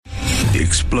The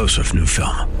explosive new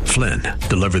film, Flynn,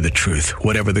 deliver the truth,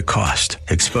 whatever the cost.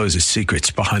 Exposes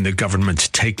secrets behind the government's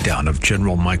takedown of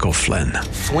General Michael Flynn.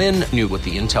 Flynn knew what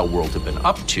the intel world had been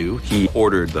up to. He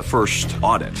ordered the first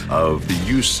audit of the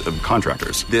use of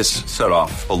contractors. This set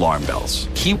off alarm bells.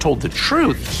 He told the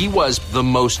truth. He was the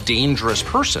most dangerous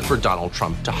person for Donald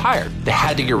Trump to hire. They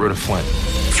had to get rid of Flynn.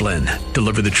 Flynn,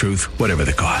 deliver the truth, whatever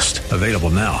the cost. Available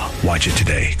now. Watch it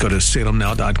today. Go to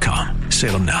salemnow.com.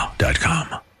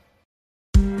 salemnow.com.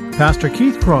 Pastor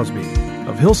Keith Crosby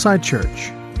of Hillside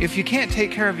Church. If you can't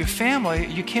take care of your family,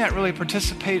 you can't really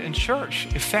participate in church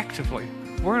effectively.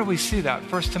 Where do we see that?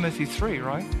 1 Timothy 3,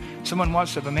 right? If a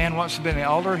man wants to be an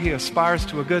elder, he aspires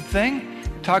to a good thing.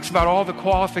 It talks about all the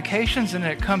qualifications, and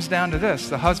then it comes down to this,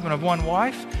 the husband of one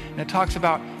wife, and it talks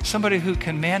about somebody who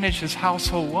can manage his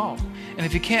household well. And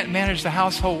if he can't manage the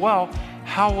household well,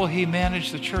 how will he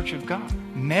manage the church of God?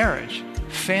 Marriage,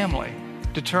 family,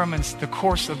 determines the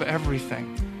course of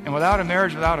everything. And without a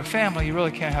marriage, without a family, you really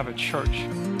can't have a church.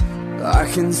 I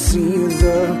can see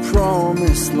the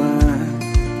promised land,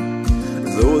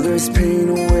 though there's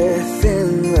pain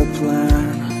within the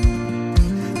plan.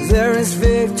 There is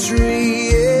victory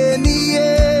in the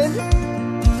end.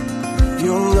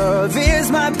 Your love is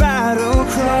my battle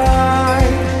cry,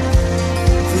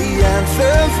 the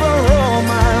anthem for all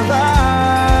my life.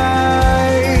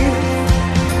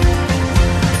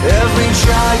 Every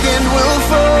giant will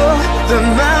fall, the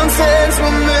mountains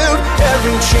will move,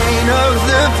 every chain of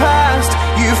the past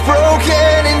you've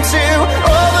broken into.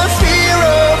 All the fear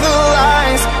of the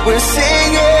lies, we're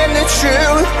singing the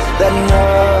truth, that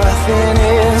nothing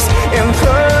is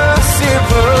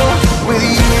impossible with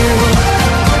you.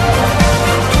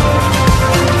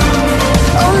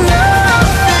 Oh,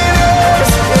 nothing is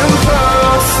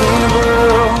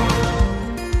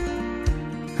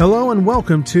impossible. Hello and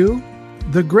welcome to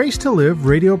the Grace to Live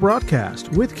radio broadcast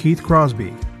with Keith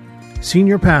Crosby,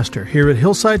 Senior Pastor here at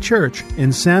Hillside Church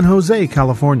in San Jose,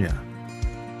 California.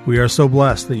 We are so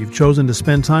blessed that you've chosen to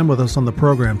spend time with us on the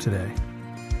program today.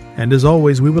 And as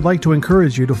always, we would like to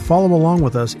encourage you to follow along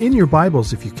with us in your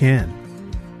Bibles if you can.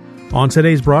 On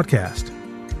today's broadcast,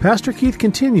 Pastor Keith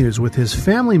continues with his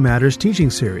Family Matters teaching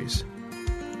series.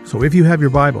 So if you have your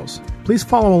Bibles, please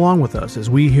follow along with us as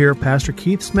we hear Pastor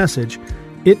Keith's message,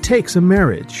 It Takes a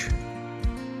Marriage.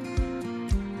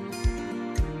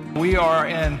 We are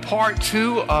in part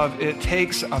 2 of It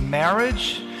Takes a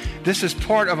Marriage. This is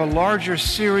part of a larger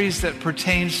series that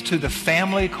pertains to the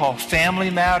family called Family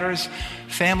Matters.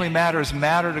 Family matters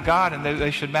matter to God, and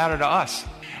they should matter to us.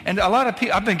 And a lot of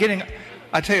people,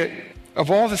 I tell you,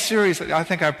 of all the series that I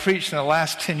think I've preached in the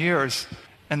last 10 years,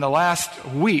 in the last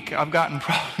week, I've gotten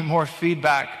probably more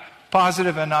feedback,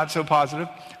 positive and not so positive,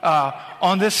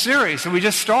 on this series that we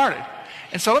just started.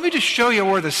 And so let me just show you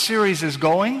where the series is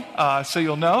going, so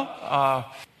you'll know.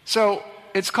 So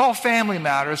it's called Family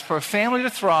Matters. For a family to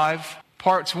thrive,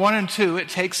 parts 1 and 2, it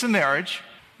takes a marriage.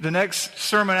 The next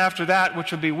sermon after that,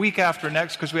 which will be week after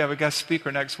next, because we have a guest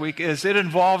speaker next week, is it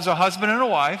involves a husband and a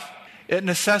wife. It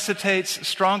necessitates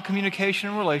strong communication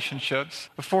and relationships.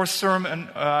 The fourth sermon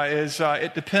is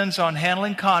it depends on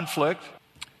handling conflict.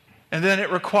 And then it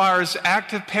requires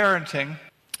active parenting.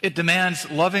 It demands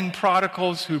loving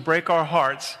prodigals who break our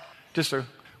hearts. Just a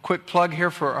quick plug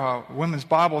here for Women's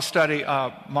Bible Study.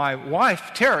 My wife,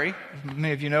 Terry,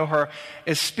 many of you know her,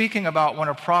 is speaking about when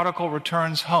a prodigal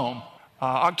returns home.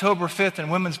 October 5th in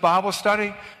Women's Bible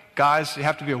Study. Guys, you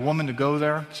have to be a woman to go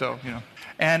there, so, you know.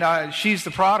 And she's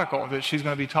the prodigal that she's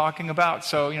going to be talking about.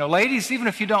 So, you know, ladies, even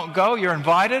if you don't go, you're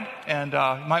invited, and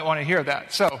you might want to hear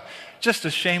that. So, just a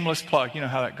shameless plug. You know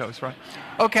how that goes, right?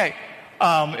 Okay.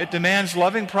 It demands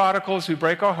loving prodigals who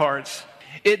break our hearts.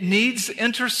 It needs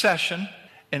intercession,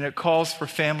 and it calls for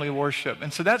family worship.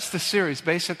 And so that's the series,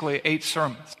 basically 8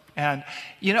 sermons. And,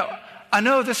 you know, I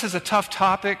know this is a tough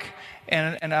topic,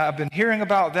 and I've been hearing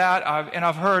about that, and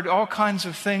I've heard all kinds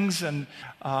of things, and,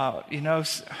 you know,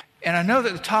 and I know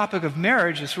that the topic of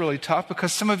marriage is really tough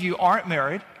because some of you aren't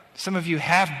married, some of you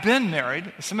have been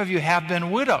married, some of you have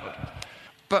been widowed.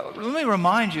 But let me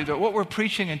remind you that what we're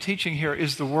preaching and teaching here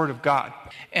is the Word of God.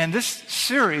 And this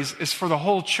series is for the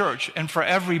whole church and for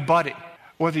everybody.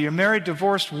 Whether you're married,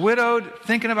 divorced, widowed,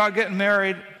 thinking about getting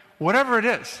married, whatever it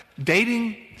is,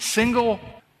 dating, single,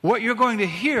 what you're going to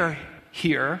hear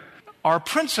here are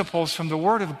principles from the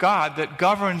Word of God that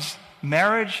governs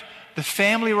marriage, the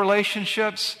family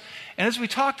relationships. And as we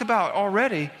talked about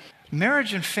already,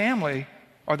 marriage and family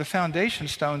are the foundation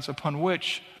stones upon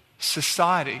which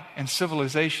society and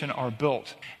civilization are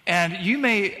built. And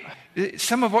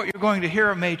some of what you're going to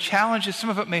hear may challenge you, some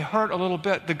of it may hurt a little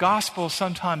bit. The gospel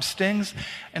sometimes stings,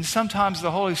 and sometimes the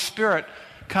Holy Spirit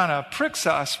kind of pricks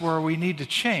us where we need to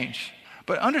change.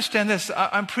 But understand this,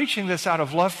 I'm preaching this out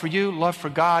of love for you, love for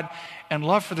God, and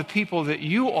love for the people that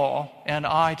you all and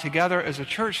I together as a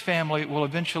church family will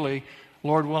eventually,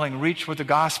 Lord willing, reach with the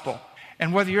gospel.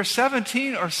 And whether you're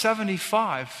 17 or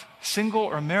 75, single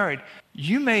or married,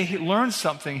 you may learn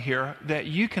something here that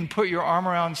you can put your arm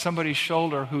around somebody's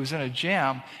shoulder who's in a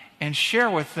jam and share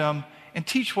with them and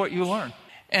teach what you learn.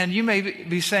 And you may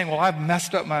be saying, well, I've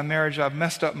messed up my marriage, I've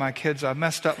messed up my kids, I've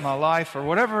messed up my life, or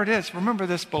whatever it is. Remember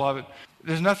this, beloved.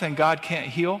 There's nothing God can't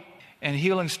heal, and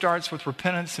healing starts with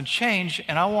repentance and change,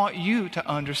 and I want you to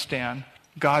understand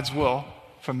God's will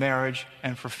for marriage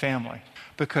and for family.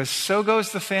 Because so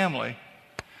goes the family,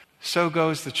 so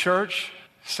goes the church,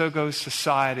 so goes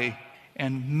society,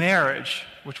 and marriage,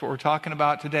 which what we're talking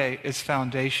about today, is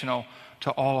foundational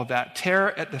to all of that.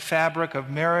 Tear at the fabric of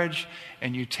marriage,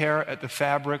 and you tear at the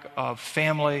fabric of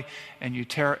family, and you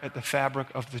tear at the fabric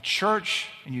of the church,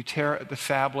 and you tear at the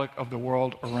fabric of the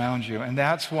world around you. And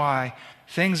that's why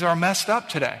things are messed up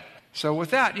today. So with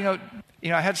that, I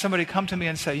had somebody come to me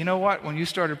and say, you know what, when you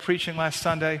started preaching last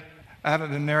Sunday, I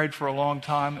haven't been married for a long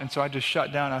time, and so I just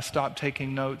shut down. I stopped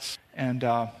taking notes, and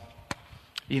I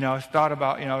thought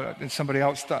about, somebody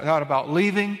else thought about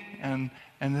leaving,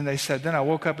 and then they said, then I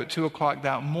woke up at 2 o'clock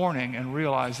that morning and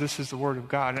realized this is the Word of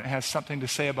God, and it has something to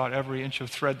say about every inch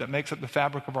of thread that makes up the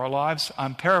fabric of our lives.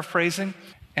 I'm paraphrasing,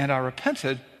 and I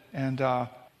repented, and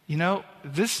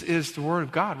this is the Word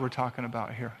of God we're talking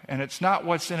about here, and it's not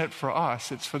what's in it for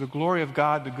us. It's for the glory of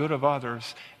God, the good of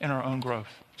others, and our own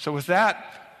growth. So with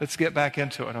that, let's get back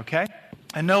into it, okay?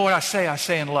 And know what I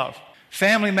say in love.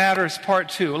 Family Matters, Part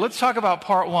 2. Let's talk about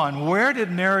Part 1. Where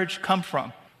did marriage come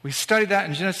from? We studied that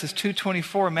in Genesis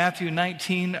 2:24, Matthew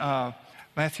 19,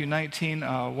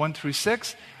 1 through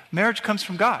 6. Marriage comes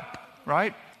from God,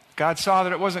 right? God saw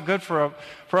that it wasn't good for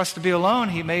us to be alone.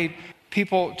 He made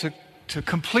people to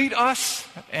complete us,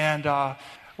 and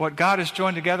what God has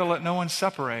joined together, let no one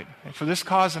separate. And for this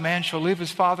cause, a man shall leave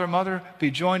his father and mother, be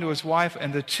joined to his wife,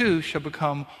 and the two shall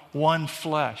become one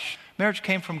flesh. Marriage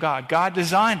came from God. God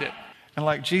designed it. And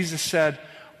like Jesus said,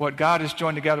 what God has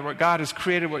joined together, what God has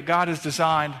created, what God has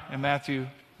designed in Matthew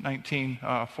 19,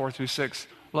 4 through 6,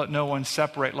 let no one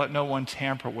separate, let no one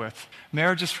tamper with.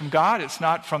 Marriage is from God. It's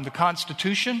not from the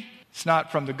Constitution. It's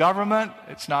not from the government.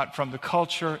 It's not from the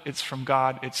culture. It's from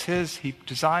God. It's His. He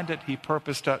designed it. He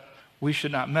purposed it. We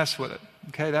should not mess with it.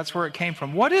 Okay, that's where it came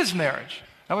from. What is marriage?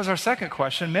 That was our second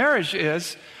question. Marriage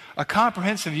is a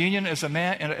comprehensive union of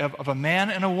a man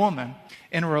and a woman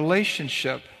in a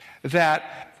relationship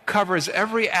that covers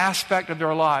every aspect of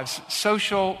their lives,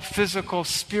 social, physical,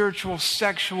 spiritual,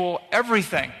 sexual,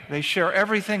 everything. They share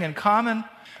everything in common.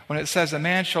 When it says a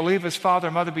man shall leave his father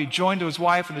and mother, be joined to his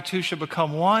wife, and the two shall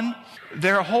become one,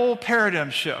 their whole paradigm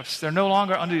shifts. They're no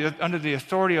longer under the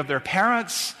authority of their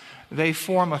parents. They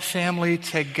form a family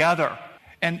together.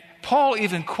 And Paul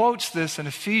even quotes this in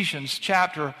Ephesians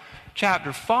chapter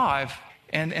 5,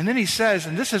 and then he says,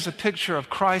 and this is a picture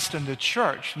of Christ and the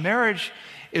church. Marriage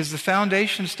is the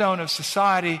foundation stone of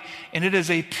society, and it is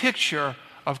a picture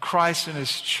of Christ and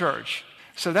His church.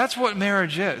 So that's what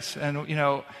marriage is. And,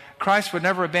 Christ would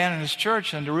never abandon His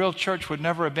church, and the real church would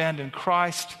never abandon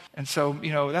Christ. And so,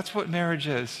 that's what marriage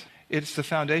is. It's the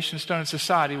foundation stone of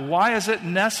society. Why is it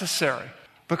necessary?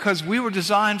 Because we were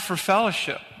designed for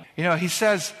fellowship. He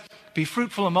says, be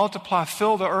fruitful and multiply,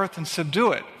 fill the earth and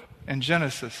subdue it in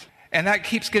Genesis. And that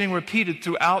keeps getting repeated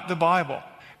throughout the Bible.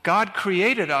 God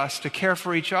created us to care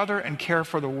for each other and care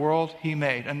for the world He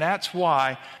made. And that's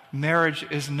why marriage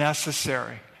is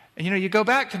necessary. And you go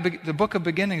back to the book of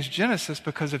beginnings, Genesis,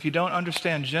 because if you don't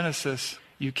understand Genesis,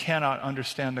 you cannot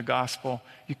understand the gospel.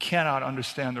 You cannot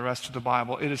understand the rest of the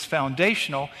Bible. It is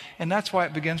foundational, and that's why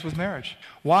it begins with marriage.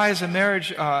 Why is a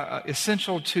marriage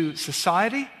essential to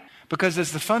society? Because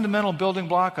it's the fundamental building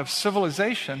block of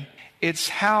civilization. It's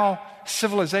how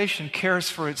civilization cares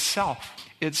for itself.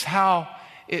 It's how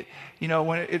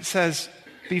when it says,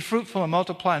 be fruitful and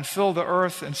multiply and fill the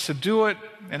earth and subdue it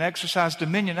and exercise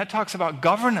dominion, that talks about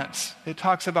governance. It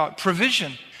talks about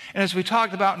provision. And as we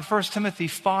talked about in 1 Timothy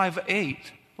 5:8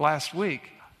 last week,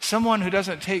 someone who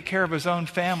doesn't take care of his own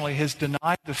family has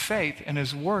denied the faith and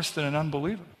is worse than an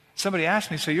unbeliever. Somebody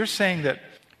asked me, so you're saying that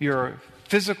your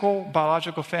physical,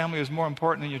 biological family is more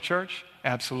important than your church?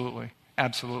 Absolutely.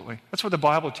 Absolutely. That's what the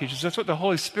Bible teaches. That's what the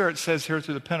Holy Spirit says here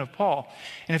through the pen of Paul.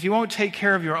 And if you won't take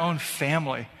care of your own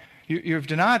family, you've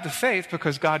denied the faith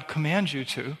because God commands you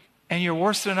to, and you're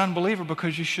worse than an unbeliever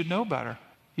because you should know better.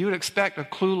 You would expect a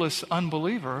clueless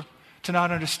unbeliever to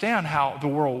not understand how the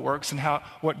world works and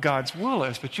what God's will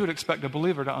is, but you would expect a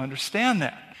believer to understand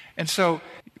that. And so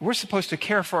we're supposed to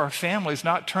care for our families,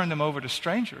 not turn them over to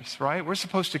strangers, right? We're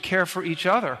supposed to care for each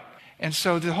other. And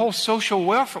so the whole social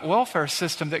welfare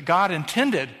system that God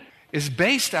intended is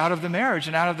based out of the marriage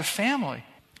and out of the family.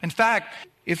 In fact,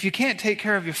 if you can't take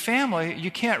care of your family,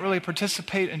 you can't really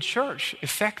participate in church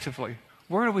effectively.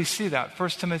 Where do we see that? 1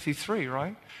 Timothy 3,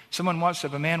 right? If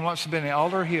a man wants to be an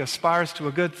elder, he aspires to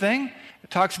a good thing. It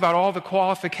talks about all the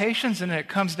qualifications, and then it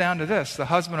comes down to this, the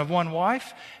husband of one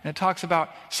wife, and it talks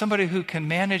about somebody who can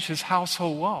manage his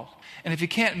household well. And if he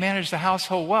can't manage the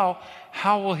household well,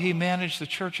 how will he manage the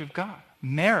church of God?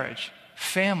 Marriage,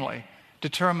 family,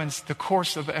 determines the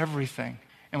course of everything.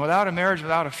 And without a marriage,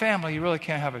 without a family, you really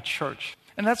can't have a church.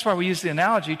 And that's why we use the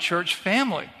analogy church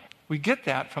family. We get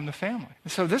that from the family.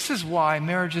 And so this is why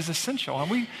marriage is essential. And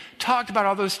we talked about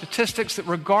all those statistics that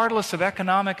regardless of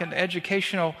economic and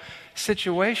educational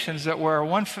situations, that where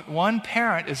one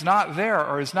parent is not there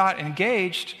or is not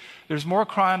engaged, there's more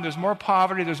crime, there's more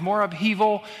poverty, there's more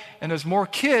upheaval, and there's more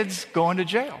kids going to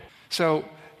jail. So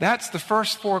that's the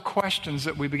first 4 questions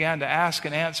that we began to ask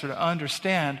and answer to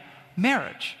understand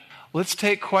marriage. Let's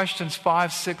take questions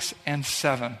 5, 6, and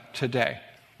 7 today.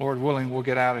 Lord willing, we'll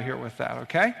get out of here with that,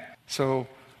 okay? So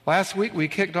last week we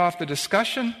kicked off the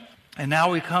discussion, and now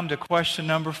we come to question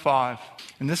number 5.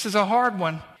 And this is a hard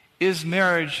one. Is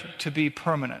marriage to be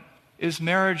permanent? Is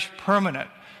marriage permanent?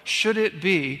 Should it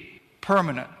be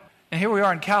permanent? And here we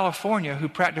are in California, who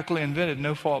practically invented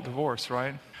no-fault divorce,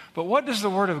 right? But what does the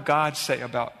Word of God say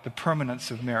about the permanence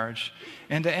of marriage?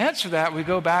 And to answer that, we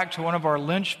go back to one of our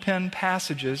linchpin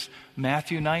passages,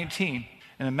 Matthew 19.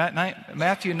 And in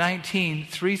Matthew 19,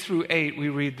 3 through 8, we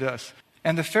read this.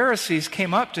 And the Pharisees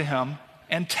came up to him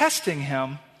and testing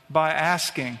him by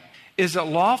asking, is it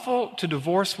lawful to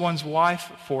divorce one's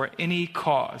wife for any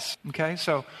cause? Okay,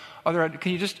 so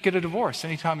can you just get a divorce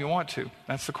anytime you want to?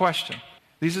 That's the question.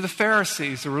 These are the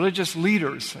Pharisees, the religious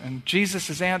leaders, and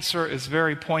Jesus' answer is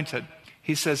very pointed.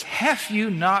 He says, have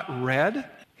you not read?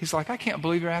 He's like, I can't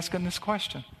believe you're asking this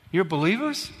question. You're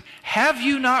believers? Have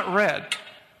you not read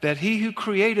that he who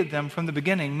created them from the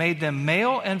beginning made them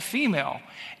male and female,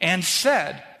 and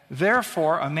said,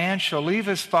 therefore a man shall leave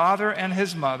his father and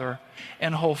his mother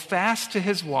and hold fast to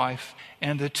his wife,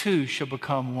 and the two shall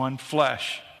become one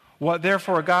flesh. What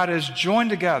therefore God has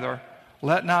joined together,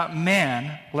 let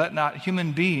not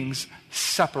human beings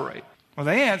separate. Well,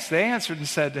 they answered and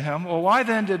said to him, well, why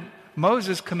then did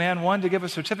Moses command one to give a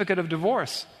certificate of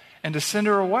divorce and to send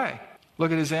her away?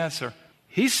 Look at his answer.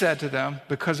 He said to them,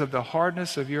 because of the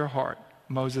hardness of your heart,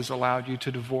 Moses allowed you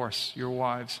to divorce your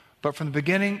wives. But from the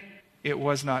beginning, it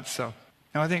was not so.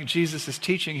 Now, I think Jesus'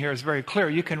 teaching here is very clear.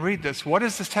 You can read this. What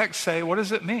does this text say? What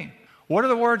does it mean? What are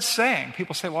the words saying?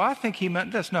 People say, well, I think he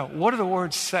meant this. No, what do the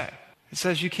words say? It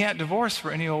says you can't divorce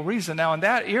for any old reason. Now, in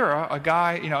that era, a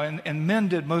guy, and men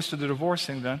did most of the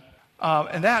divorcing then.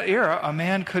 In that era, a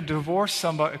man could divorce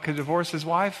his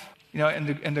wife,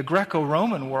 in the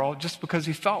Greco-Roman world just because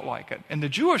he felt like it. In the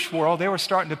Jewish world, they were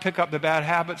starting to pick up the bad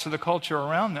habits of the culture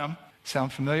around them.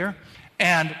 Sound familiar?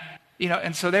 And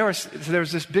so there was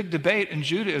this big debate in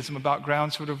Judaism about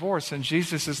grounds for divorce. And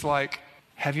Jesus is like,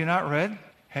 have you not read?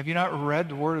 Have you not read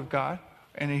the Word of God?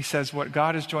 And he says, what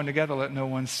God has joined together, let no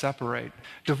one separate.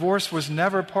 Divorce was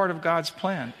never part of God's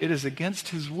plan. It is against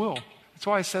his will. That's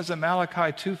why it says in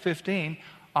Malachi 2:15,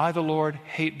 I, the Lord,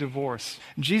 hate divorce.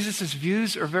 Jesus'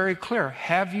 views are very clear.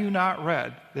 Have you not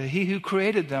read that he who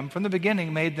created them from the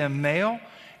beginning made them male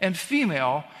and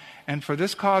female, and for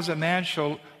this cause a man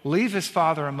shall leave his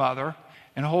father and mother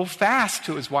and hold fast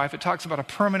to his wife. It talks about a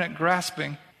permanent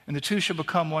grasping, and the two shall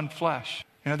become one flesh.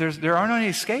 There aren't any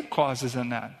escape clauses in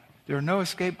that. There are no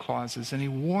escape clauses, and he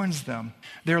warns them.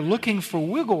 They're looking for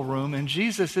wiggle room, and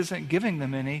Jesus isn't giving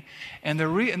them any. And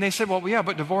they said, well, yeah,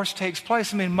 but divorce takes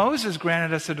place. Moses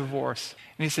granted us a divorce.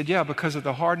 And he said, yeah, because of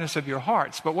the hardness of your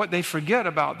hearts. But what they forget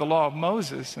about the law of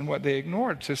Moses, and what they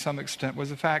ignored to some extent, was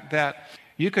the fact that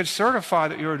you could certify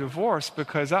that you're divorced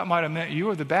because that might have meant you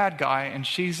were the bad guy and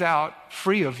she's out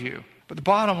free of you. But the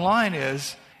bottom line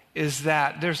is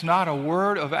that there's not a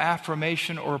word of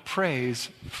affirmation or praise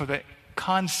for the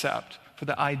concept, for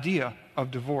the idea of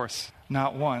divorce.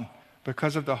 Not one.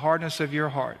 Because of the hardness of your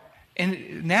heart.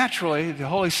 And naturally, the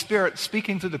Holy Spirit,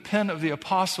 speaking through the pen of the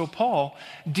Apostle Paul,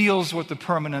 deals with the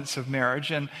permanence of marriage.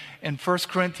 And in 1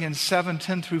 Corinthians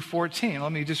 7:10 through 14,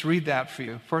 let me just read that for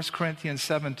you. 1 Corinthians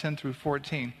 7:10 through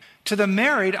 14. To the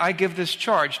married I give this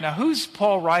charge. Now, who's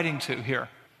Paul writing to here?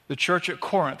 The church at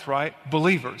Corinth, right?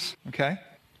 Believers, okay?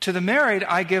 To the married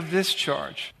I give this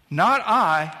charge. Not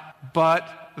I, but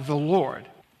the Lord.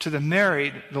 To the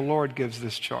married, the Lord gives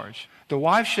this charge. The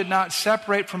wife should not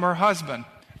separate from her husband,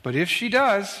 but if she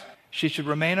does, she should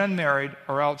remain unmarried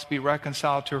or else be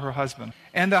reconciled to her husband.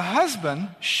 And the husband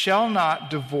shall not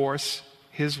divorce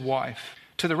his wife.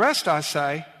 To the rest I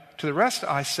say,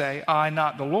 I,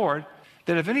 not the Lord,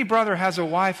 that if any brother has a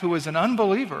wife who is an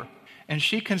unbeliever and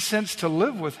she consents to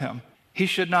live with him, he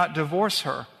should not divorce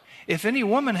her. If any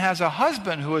woman has a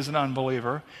husband who is an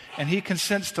unbeliever and he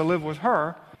consents to live with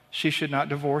her, she should not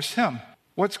divorce him.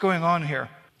 What's going on here?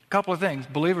 A couple of things.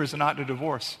 Believers are not to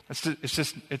divorce.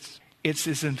 It's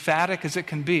as emphatic as it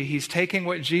can be. He's taking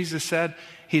what Jesus said,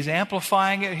 he's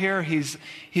amplifying it here, he's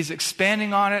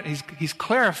expanding on it, he's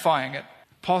clarifying it.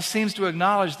 Paul seems to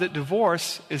acknowledge that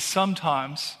divorce is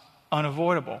sometimes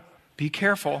unavoidable. Be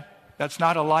careful. That's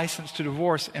not a license to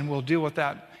divorce, and we'll deal with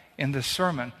that in this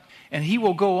sermon. And he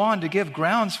will go on to give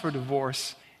grounds for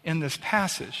divorce in this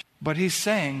passage. But he's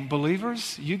saying,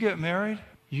 believers, you get married,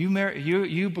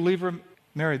 you believer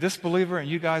marry this believer, and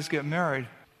you guys get married,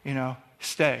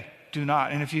 stay. Do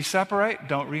not. And if you separate,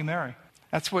 don't remarry.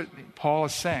 That's what Paul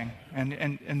is saying.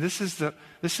 And this is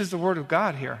the word of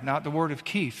God here, not the word of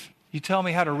Keith. You tell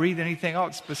me how to read anything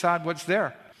else beside what's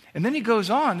there. And then he goes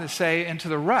on to say, and to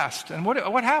the rest. And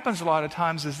what happens a lot of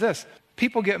times is this.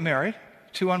 People get married,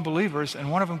 two unbelievers, and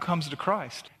one of them comes to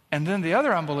Christ. And then the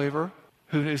other unbeliever,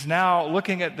 who is now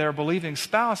looking at their believing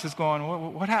spouse, is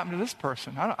going, what happened to this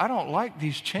person? I don't like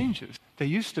these changes. They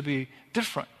used to be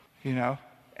different,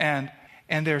 And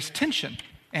there's tension.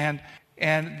 And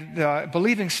the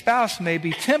believing spouse may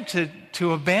be tempted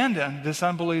to abandon this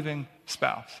unbelieving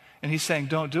spouse. And he's saying,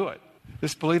 don't do it.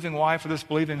 This believing wife or this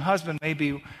believing husband may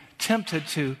be tempted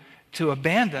to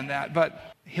abandon that.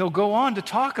 But he'll go on to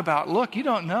talk about, look, you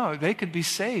don't know. They could be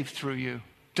saved through you.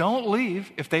 Don't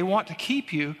leave. If they want to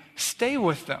keep you, stay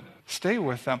with them. Stay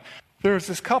with them. There's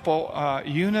this couple,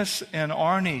 Eunice and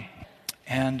Arnie.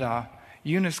 And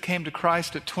Eunice came to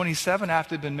Christ at 27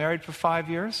 after they'd been married for 5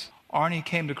 years. Arnie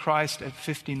came to Christ at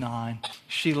 59.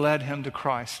 She led him to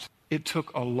Christ. It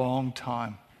took a long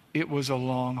time. It was a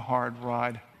long, hard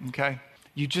ride, okay?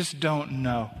 You just don't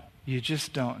know. You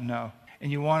just don't know.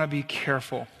 And you want to be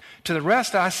careful. To the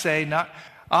rest I say, not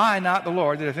the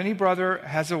Lord, that if any brother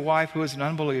has a wife who is an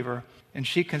unbeliever and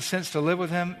she consents to live with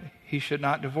him, he should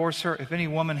not divorce her. If any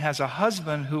woman has a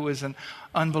husband who is an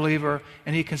unbeliever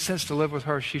and he consents to live with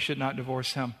her, she should not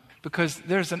divorce him. Because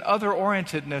there's an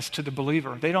other-orientedness to the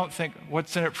believer. They don't think,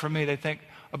 what's in it for me? They think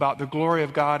about the glory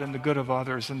of God and the good of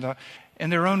others and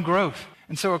their own growth.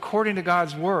 And so according to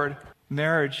God's word,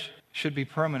 marriage should be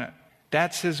permanent.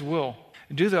 That's his will.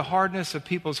 Due to the hardness of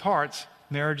people's hearts,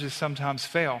 marriages sometimes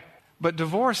fail. But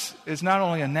divorce is not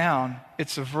only a noun,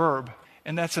 it's a verb.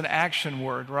 And that's an action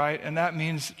word, right? And that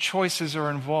means choices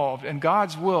are involved. And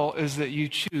God's will is that you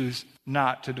choose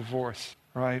not to divorce,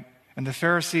 right? And the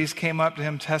Pharisees came up to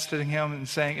him, testing him, and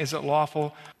saying, is it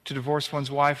lawful to divorce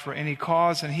one's wife for any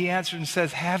cause? And he answered and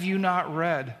says, have you not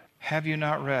read? Have you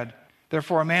not read?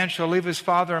 Therefore a man shall leave his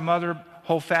father and mother,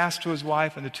 hold fast to his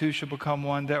wife, and the two shall become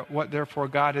one. What therefore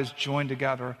God has joined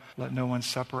together, let no one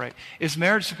separate. Is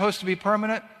marriage supposed to be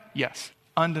permanent? Yes.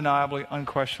 Undeniably,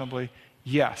 unquestionably,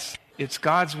 yes. It's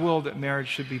God's will that marriage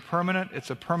should be permanent. It's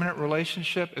a permanent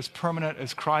relationship, as permanent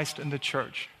as Christ and the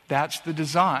church. That's the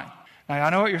design. Now, I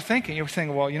know what you're thinking. You're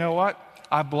thinking, well, you know what?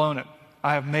 I've blown it.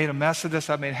 I have made a mess of this.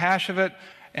 I've made hash of it.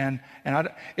 And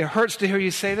it hurts to hear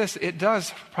you say this. It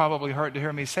does probably hurt to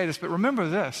hear me say this. But remember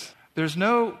this. There's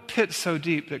no pit so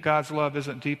deep that God's love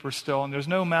isn't deeper still. And there's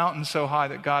no mountain so high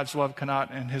that God's love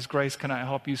cannot and his grace cannot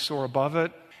help you soar above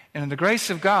it. And in the grace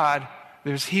of God,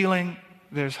 there's healing,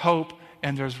 there's hope,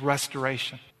 and there's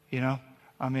restoration.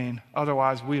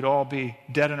 Otherwise we'd all be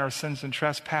dead in our sins and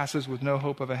trespasses with no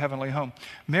hope of a heavenly home.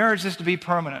 Marriage is to be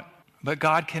permanent, but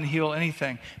God can heal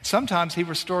anything. Sometimes he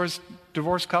restores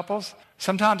divorced couples.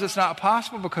 Sometimes it's not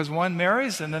possible because one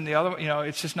marries and then the other,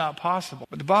 it's just not possible.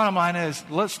 But the bottom line is,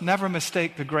 let's never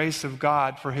mistake the grace of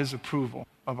God for his approval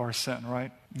of our sin,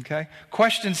 right? Okay?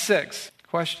 Question 6.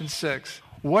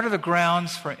 What are the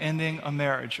grounds for ending a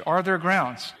marriage? Are there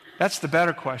grounds? That's the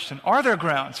better question. Are there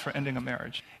grounds for ending a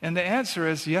marriage? And the answer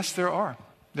is yes, there are.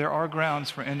 There are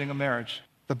grounds for ending a marriage.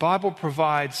 The Bible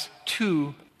provides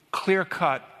 2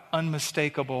 clear-cut,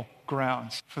 unmistakable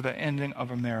grounds for the ending of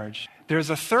a marriage.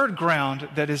 There's a third ground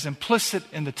that is implicit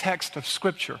in the text of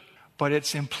Scripture, but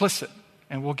it's implicit.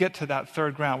 And we'll get to that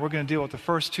third ground. We're going to deal with the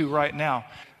first 2 right now.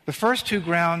 The first 2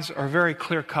 grounds are very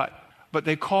clear-cut, but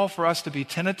they call for us to be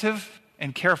tentative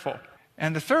and careful.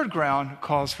 And the third ground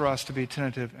calls for us to be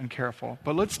tentative and careful.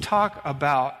 But let's talk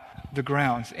about the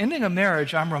grounds. Ending a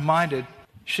marriage, I'm reminded,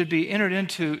 should be entered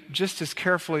into just as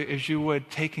carefully as you would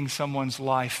taking someone's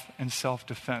life in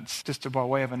self-defense. Just by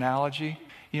way of analogy,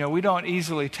 We don't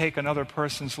easily take another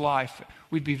person's life.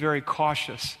 We'd be very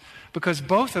cautious because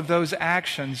both of those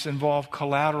actions involve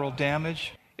collateral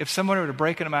damage. If someone were to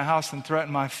break into my house and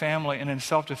threaten my family, and in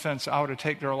self-defense I were to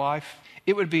take their life,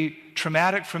 it would be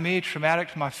traumatic for me,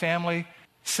 traumatic to my family,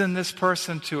 send this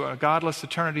person to a godless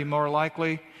eternity more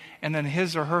likely, and then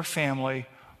his or her family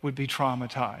would be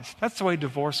traumatized. That's the way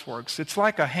divorce works. It's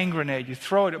like a hand grenade. You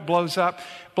throw it, it blows up,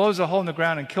 blows a hole in the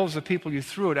ground and kills the people you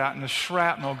threw it at, and the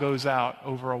shrapnel goes out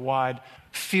over a wide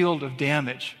field of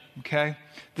damage, okay?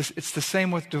 It's the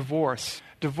same with divorce.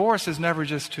 Divorce is never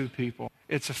just two people.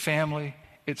 It's a family,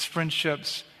 it's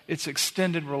friendships, it's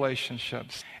extended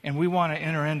relationships. And we want to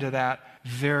enter into that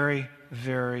very,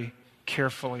 very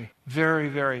carefully, very,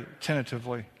 very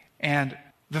tentatively. And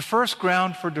the first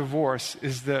ground for divorce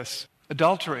is this: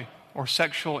 adultery or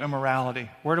sexual immorality.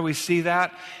 Where do we see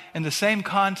that? In the same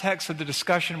context of the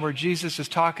discussion where Jesus is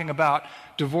talking about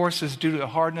divorces due to the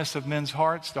hardness of men's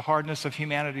hearts, the hardness of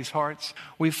humanity's hearts,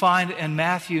 we find in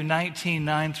Matthew 19,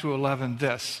 9 through 11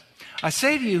 this: I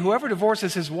say to you, whoever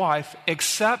divorces his wife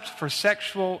except for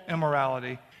sexual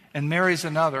immorality and marries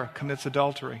another commits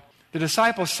adultery. The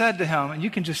disciples said to him, and you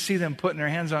can just see them putting their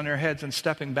hands on their heads and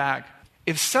stepping back,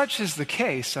 if such is the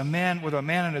case, a man with a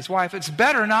man and his wife, it's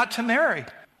better not to marry.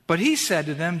 But he said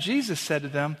to them, Jesus said to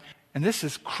them, and this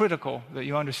is critical that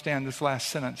you understand this last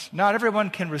sentence, not everyone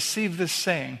can receive this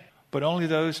saying, but only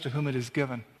those to whom it is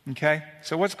given. Okay?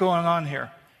 So what's going on here?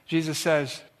 Jesus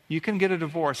says, you can get a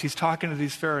divorce. He's talking to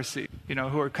these Pharisees,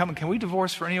 who are coming. Can we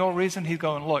divorce for any old reason? He's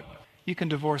going, look, you can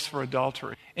divorce for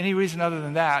adultery. Any reason other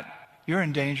than that, you're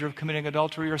in danger of committing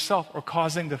adultery yourself or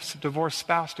causing the divorced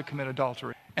spouse to commit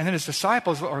adultery. And then his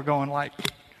disciples are going like,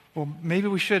 well, maybe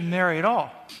we shouldn't marry at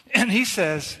all. And he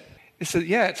says,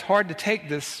 yeah, it's hard to take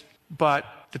this, but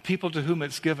the people to whom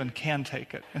it's given can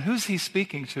take it. And who's he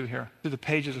speaking to here? To the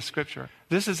pages of Scripture.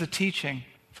 This is a teaching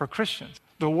for Christians.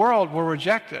 The world will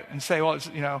reject it and say, well,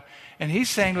 and he's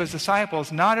saying to his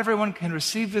disciples, not everyone can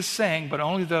receive this saying, but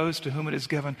only those to whom it is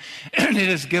given. And it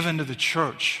is given to the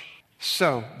church.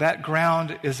 So that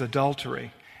ground is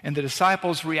adultery. And the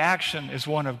disciples' reaction is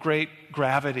one of great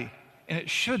gravity. And it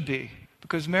should be,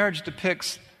 because marriage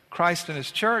depicts Christ and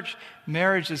his church.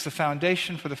 Marriage is the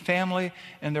foundation for the family,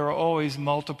 and there are always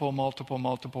multiple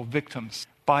victims,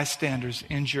 bystanders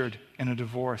injured in a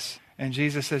divorce. And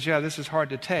Jesus says, yeah, this is hard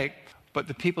to take, but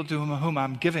the people to whom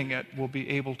I'm giving it will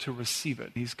be able to receive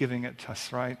it. He's giving it to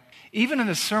us, right? Even in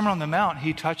the Sermon on the Mount,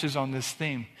 he touches on this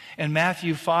theme. In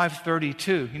Matthew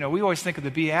 5:32, we always think of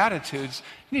the Beatitudes.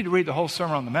 You need to read the whole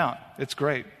Sermon on the Mount. It's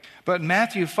great. But in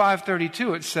Matthew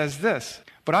 5:32, it says this: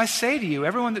 but I say to you,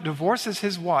 everyone that divorces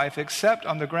his wife, except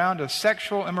on the ground of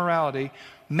sexual immorality,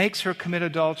 makes her commit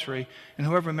adultery, and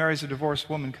whoever marries a divorced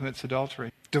woman commits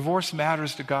adultery. Divorce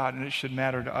matters to God, and it should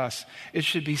matter to us. It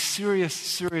should be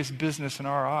serious business in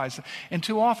our eyes. And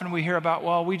too often we hear about,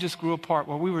 well, we just grew apart,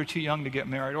 well, we were too young to get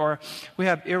married, or we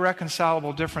have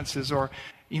irreconcilable differences, or,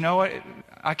 you know what,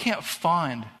 I can't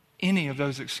find any of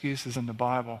those excuses in the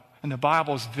Bible. And the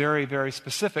Bible is very, very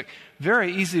specific,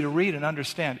 very easy to read and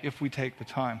understand if we take the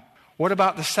time. What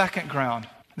about the second ground?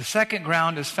 The second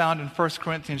ground is found in 1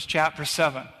 Corinthians chapter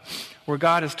 7, where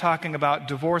God is talking about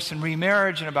divorce and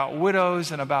remarriage and about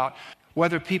widows and about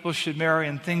whether people should marry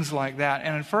and things like that.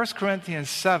 And in 1 Corinthians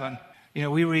 7,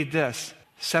 we read this,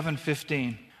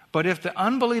 7:15. But if the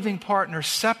unbelieving partner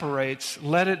separates,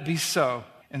 let it be so.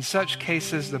 In such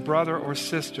cases, the brother or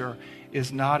sister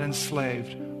is not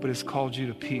enslaved, but has called you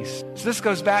to peace. So this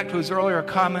goes back to his earlier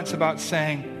comments about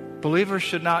saying believers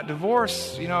should not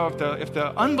divorce. If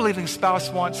the unbelieving spouse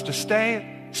wants to stay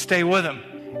with him.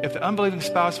 If the unbelieving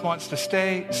spouse wants to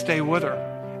stay with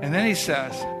her. And then he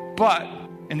says, but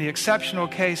in the exceptional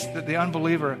case that the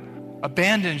unbeliever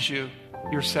abandons you,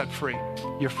 you're set free.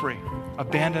 You're free.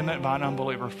 Abandonment by an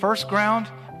unbeliever. First ground,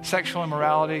 sexual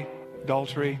immorality,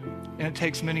 adultery, and it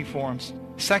takes many forms.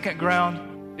 Second ground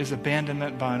is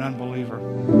abandonment by an unbeliever.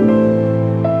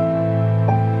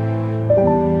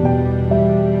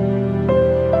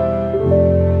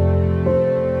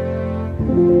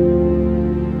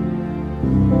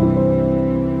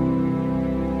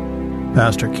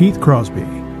 Pastor Keith Crosby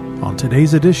on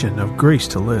today's edition of Grace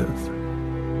to Live.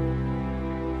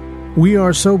 We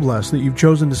are so blessed that you've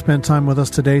chosen to spend time with us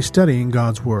today studying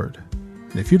God's Word.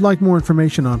 And if you'd like more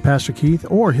information on Pastor Keith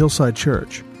or Hillside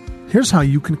Church, here's how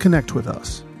you can connect with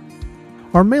us.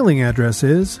 Our mailing address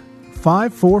is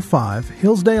 545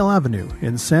 Hillsdale Avenue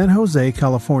in San Jose,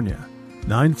 California,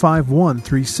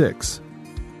 95136.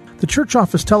 The church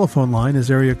office telephone line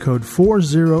is area code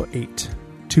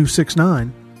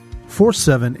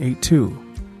 408-269-4782.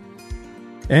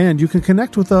 And you can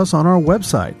connect with us on our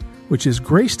website, which is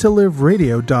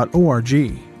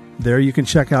gracetoliveradio.org. There you can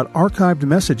check out archived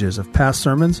messages of past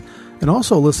sermons and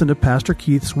also listen to Pastor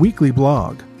Keith's weekly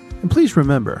blog. And please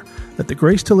remember that the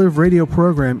Grace to Live radio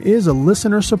program is a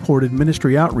listener-supported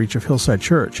ministry outreach of Hillside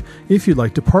Church if you'd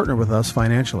like to partner with us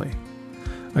financially.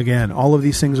 Again, all of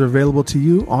these things are available to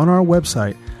you on our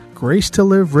website,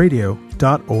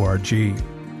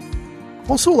 gracetoliveradio.org.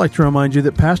 Also, I'd like to remind you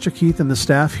that Pastor Keith and the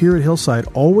staff here at Hillside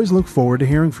always look forward to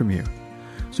hearing from you.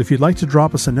 So if you'd like to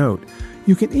drop us a note,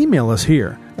 you can email us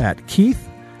here at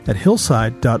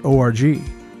keith@hillside.org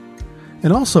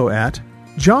and also at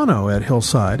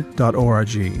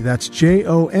jono@hillside.org. That's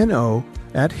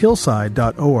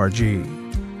JONO@hillside.org.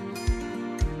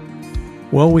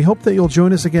 Well, we hope that you'll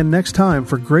join us again next time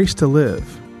for Grace to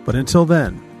Live. But until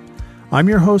then, I'm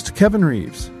your host, Kevin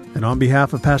Reeves, and on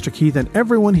behalf of Pastor Keith and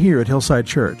everyone here at Hillside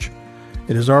Church,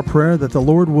 it is our prayer that the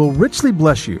Lord will richly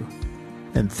bless you.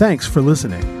 And thanks for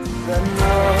listening.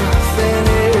 Nothing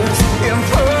is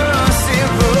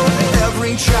impossible.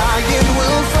 Every giant